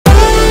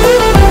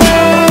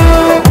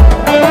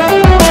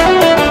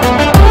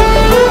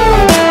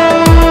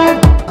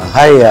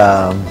Hi,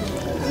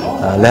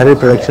 Larry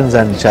Productions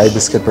and Chai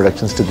Biscuit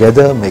Productions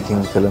together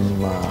making film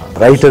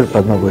writer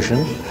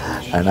Padmabhushan,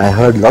 and I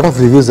heard a lot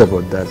of reviews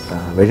about that,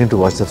 waiting to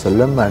watch the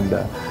film, and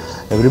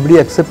everybody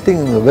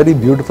accepting a very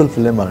beautiful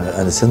film and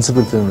a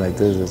sensible film like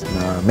this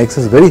makes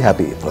us very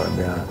happy.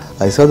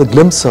 I saw the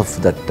glimpse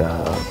of that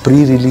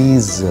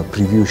pre-release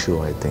preview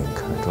show. I think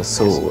it was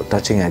so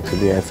touching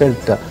actually. I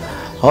felt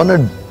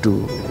honored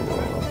to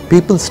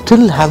people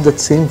still have that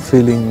same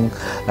feeling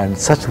and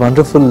such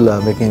wonderful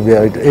making.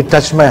 It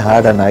touched my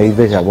heart, and I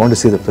want to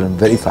see the film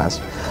very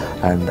fast.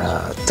 And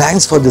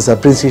thanks for this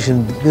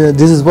appreciation.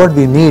 This is what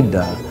we need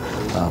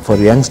for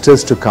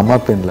youngsters to come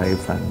up in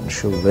life and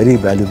show very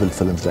valuable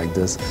films like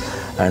this.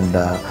 And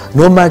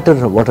no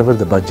matter whatever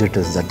the budget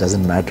is, that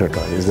doesn't matter at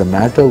all. It's the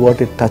matter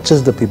what it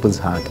touches the people's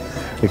heart.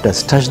 It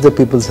has touched the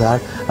people's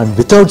heart, and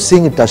without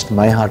seeing it touched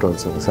my heart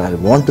also. So I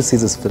want to see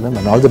this film,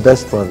 and all the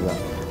best for.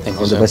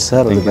 All the best, sir.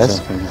 All the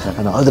best,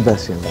 and all the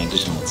best. Thank you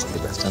so much. All the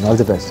best, and all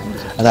the best.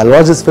 And I'll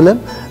watch this film.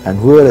 And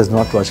whoever has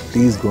not watched,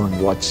 please go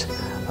and watch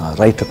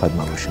Writer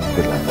Padmabhushan.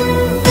 Good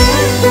luck.